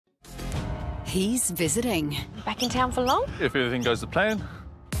he's visiting. Back in town for long? If everything goes to plan.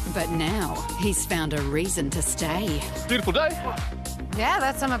 But now he's found a reason to stay. Beautiful day. Yeah,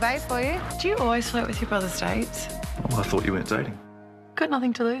 that's summer bay for you. Do you always flirt with your brother's dates? Oh, I thought you weren't dating. Got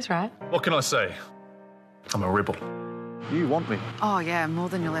nothing to lose, right? What can I say? I'm a rebel. You want me. Oh, yeah, more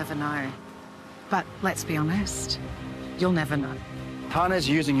than you'll ever know. But let's be honest, you'll never know. Tane's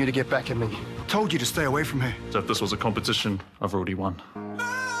using you to get back at me. Told you to stay away from her. So if this was a competition, I've already won.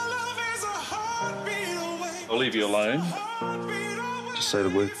 I'll leave you alone. Just say the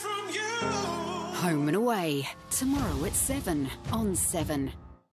word. Home and Away, tomorrow at 7 on 7.